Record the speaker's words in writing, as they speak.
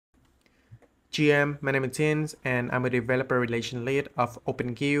GM, my name is Tins, and I'm a developer relation lead of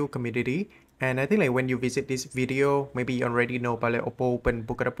OpenGuild community. And I think like when you visit this video, maybe you already know about like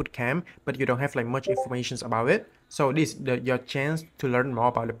Polkadot Bootcamp, but you don't have like much information about it. So this is your chance to learn more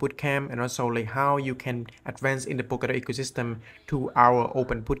about the bootcamp and also like how you can advance in the Polkadot ecosystem to our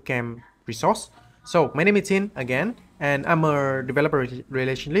Open Bootcamp resource. So my name is Tin again, and I'm a developer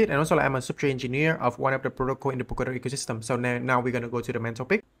relation lead, and also like, I'm a Substrate engineer of one of the protocol in the Polkadot ecosystem. So now we're gonna go to the main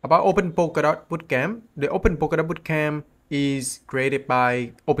topic about Open Polkadot Bootcamp. The Open Polkadot Bootcamp is created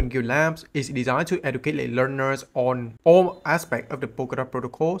by OpenGuild Labs. It's designed to educate learners on all aspects of the Polkadot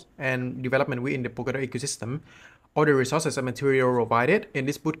protocols and development within the Polkadot ecosystem. All the resources and material provided in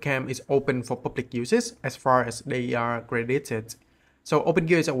this bootcamp is open for public uses as far as they are credited. So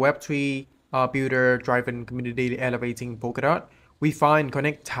OpenGuild is a Web3 builder-driven community elevating Polkadot. We find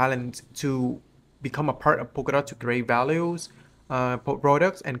connect talent to become a part of Polkadot to create values,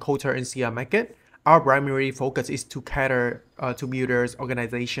 products, and culture in CR market. Our primary focus is to cater to builders,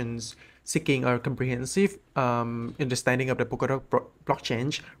 organizations seeking a comprehensive understanding of the Polkadot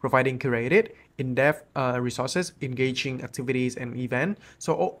blockchain, providing curated, in-depth resources, engaging activities and events.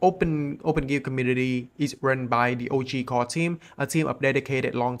 So OpenGuild community is run by the OG core team, a team of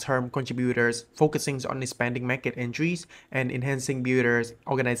dedicated long-term contributors focusing on expanding market entries and enhancing builders'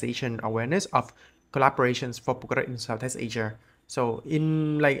 organization awareness of collaborations for Polkadot in Southeast Asia. So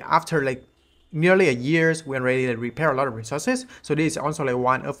in like after like nearly a year, we already repair a lot of resources. So this is also like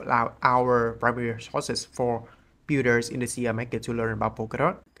one of our primary resources for builders in the CR market to learn about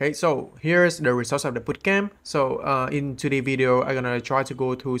Polkadot. Okay, so here's the resource of the bootcamp. So in today's video, I'm gonna try to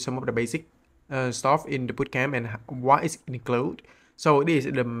go through some of the basic stuff in the bootcamp and what is included. So this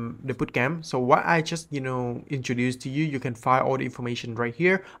is the bootcamp. So what I just introduced to you, you can find all the information right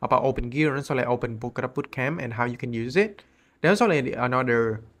here about OpenGuild and also like Open Polkadot Bootcamp and how you can use it. There's only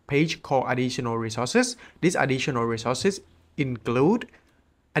another page called additional resources. These additional resources include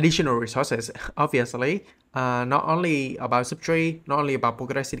additional resources, obviously, not only about Substrate, not only about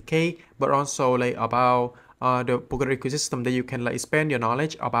Polkadot SDK, but also like about the Polkadot ecosystem that you can like expand your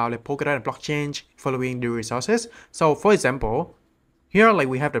knowledge about like Polkadot and blockchain following the resources. So for example, here like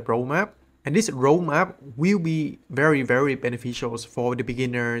we have the roadmap, and this roadmap will be very beneficial for the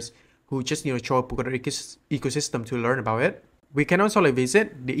beginners who just join Polkadot ecosystem to learn about it. We can also like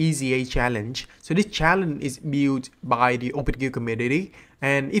visit the EZA challenge. So this challenge is built by the OpenGuild community,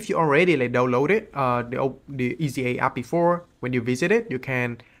 and if you already like downloaded the EZA app before, when you visit it, you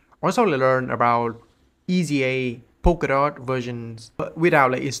can also learn about EZA Polkadot versions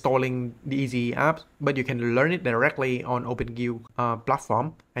without like installing the EZA app, but you can learn it directly on OpenGuild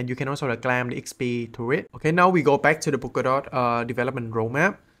platform, and you can also like claim the XP to it. Okay, now we go back to the Polkadot development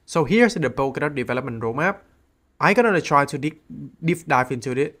roadmap. So here's the Polkadot development roadmap. I'm gonna try to deep dive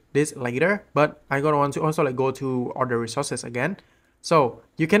into this later, but I'm gonna want to also like go to other resources again. So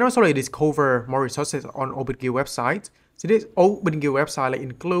you can also like discover more resources on OpenGuild website. So this OpenGuild website like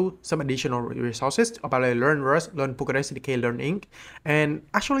include some additional resources about like learn Rust, learn Polkadot SDK, learn Inc. And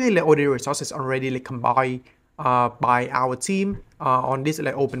actually like all the resources already like combined by our team on this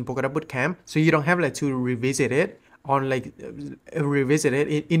like Open Polkadot Bootcamp. So you don't have like to revisit it on like revisit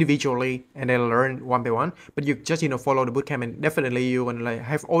it individually and then learn one by one, but you just follow the bootcamp, and definitely you want to like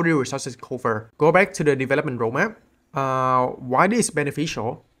have all the resources covered. Go back to the development roadmap. Why this is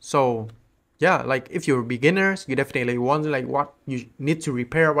beneficial? So yeah, like if you're beginners, you definitely want like what you need to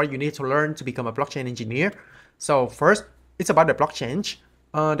repair, what you need to learn to become a blockchain engineer. So first, it's about the blockchain.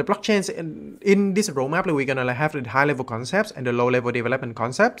 The blockchains in this roadmap, we're gonna like have the high-level concepts and the low-level development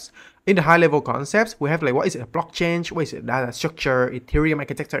concepts. In the high-level concepts, we have like what is a blockchain, what is a data structure, Ethereum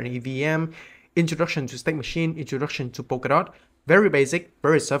architecture and EVM, introduction to state machine, introduction to Polkadot. Very basic,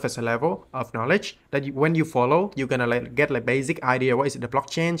 very surface level of knowledge that when you follow, you're gonna like get like basic idea what is the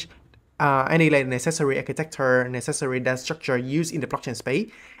blockchain, any like necessary architecture, necessary data structure used in the blockchain space,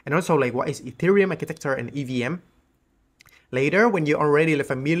 and also like what is Ethereum architecture and EVM. Later, when you're already like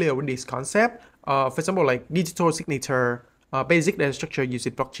familiar with this concept, for example, like digital signature, basic data structure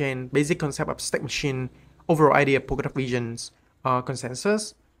using blockchain, basic concept of state machine, overall idea of Polkadot visions,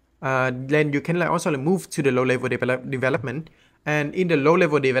 consensus, then you can like also like move to the low-level development. And in the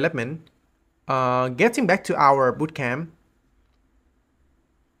low-level development, getting back to our bootcamp,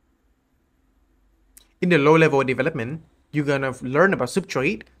 in the low-level development, you're gonna learn about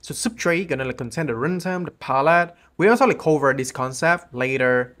Substrate. So Substrate gonna like contain the runtime, the palette. We also like cover this concept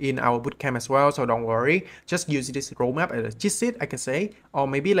later in our bootcamp as well, so don't worry. Just use this roadmap as a cheat sheet, I can say, or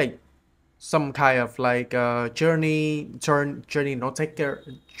maybe like some kind of like journey note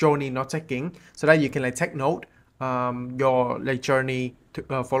taking, so that you can like take note your like journey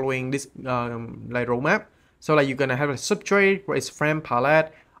following this like roadmap. So like you're gonna have a substrate, raise frame,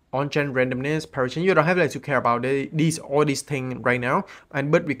 palette, on-chain randomness, parachain. You don't have like to care about all these things right now,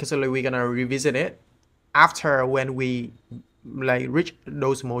 but because like, we're gonna revisit it after when we like reach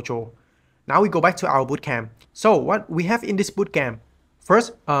those module. Now we go back to our bootcamp. So what we have in this bootcamp,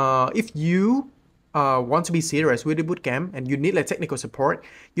 first, if you want to be serious with the bootcamp and you need like technical support,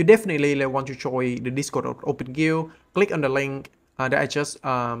 you definitely like want to join the Discord of OpenGuild. Click on the link that I just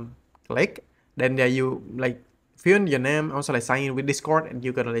click. Then there you like fill in your name, also like sign in with Discord, and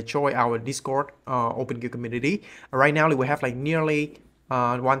you're gonna like join our Discord OpenGuild community. Right now we have like nearly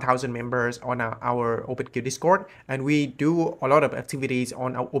 1,000 members on our OpenGuild Discord, and we do a lot of activities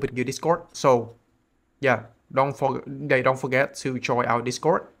on our OpenGuild Discord. So yeah, don't forget to join our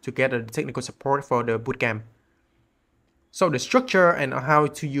Discord to get the technical support for the bootcamp. So the structure and how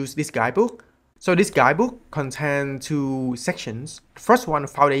to use this guidebook. So this guidebook contains 2 sections. The first one,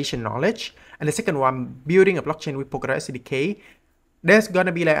 foundation knowledge, and the second one, building a blockchain with Polkadot SDK. There's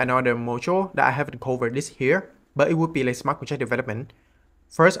gonna be like another module that I haven't covered this here, but it would be like smart contract development.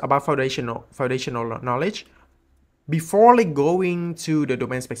 First, about foundational knowledge. Before like going to the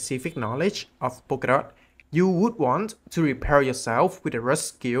domain-specific knowledge of Polkadot, you would want to prepare yourself with a Rust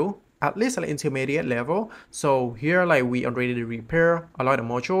skill, at least at intermediate level. So here like we already repair a lot of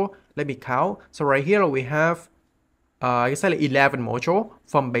module. Let me count. So right here we have I guess like 11 module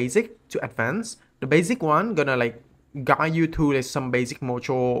from basic to advanced. The basic one gonna like guide you through like some basic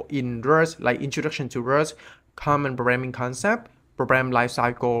module in Rust, like introduction to Rust, common programming concept, program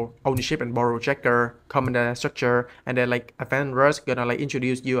lifecycle, ownership and borrow checker, common data structure, and then like advanced Rust gonna like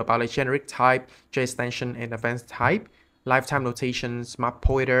introduce you about like generic type, JSTension, and advanced type, lifetime notations, smart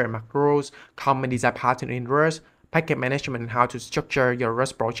pointer and macros, common design pattern in Rust, packet management and how to structure your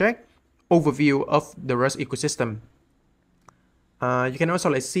Rust project, overview of the Rust ecosystem. You can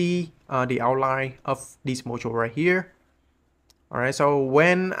also like see the outline of this module right here. All right, so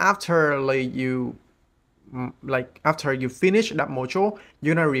after you finish that module,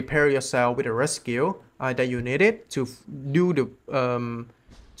 you're gonna repair yourself with a Rust skill that you needed to do the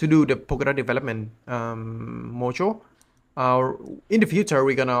Polkadot development module. In the future,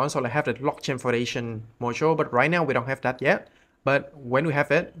 we're gonna also like have the blockchain foundation module, but right now we don't have that yet. But when we have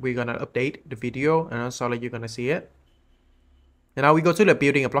it, we're gonna update the video, and also like you're gonna see it. And now we go to the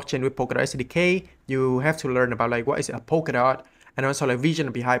building a blockchain with Polkadot SDK. You have to learn about like what is a Polkadot, and also like vision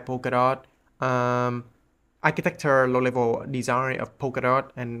behind Polkadot, architecture, low-level design of Polkadot,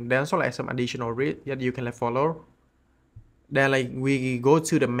 and then also like some additional read that you can like follow. Then like we go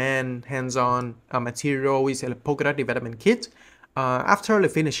to the main hands-on material with a Polkadot development kit. After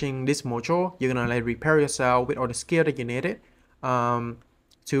like finishing this module, you're gonna like repair yourself with all the skill that you needed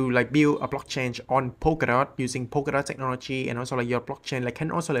to like build a blockchain on Polkadot using Polkadot technology, and also like your blockchain like can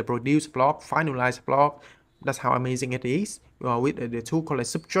also like produce block, finalize block. That's how amazing it is with the tool called like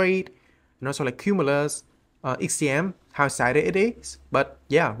Substrate, and also like Cumulus, XCM, how excited it is. But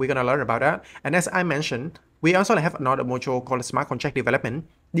yeah, we're gonna learn about that. And as I mentioned, we also have another module called smart contract development.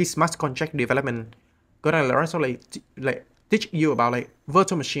 This smart contract development gonna learn also like teach you about like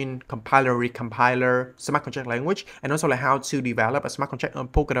virtual machine compiler, recompiler, smart contract language, and also like how to develop a smart contract on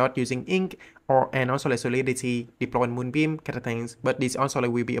Polkadot using Ink and also like Solidity, deploy Moonbeam, kind of things. But this also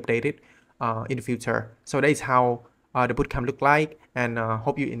like will be updated in the future. So that is how the bootcamp look like, and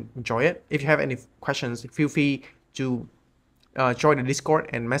hope you enjoy it. If you have any questions, feel free to join the Discord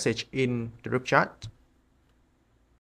and message in the group chat.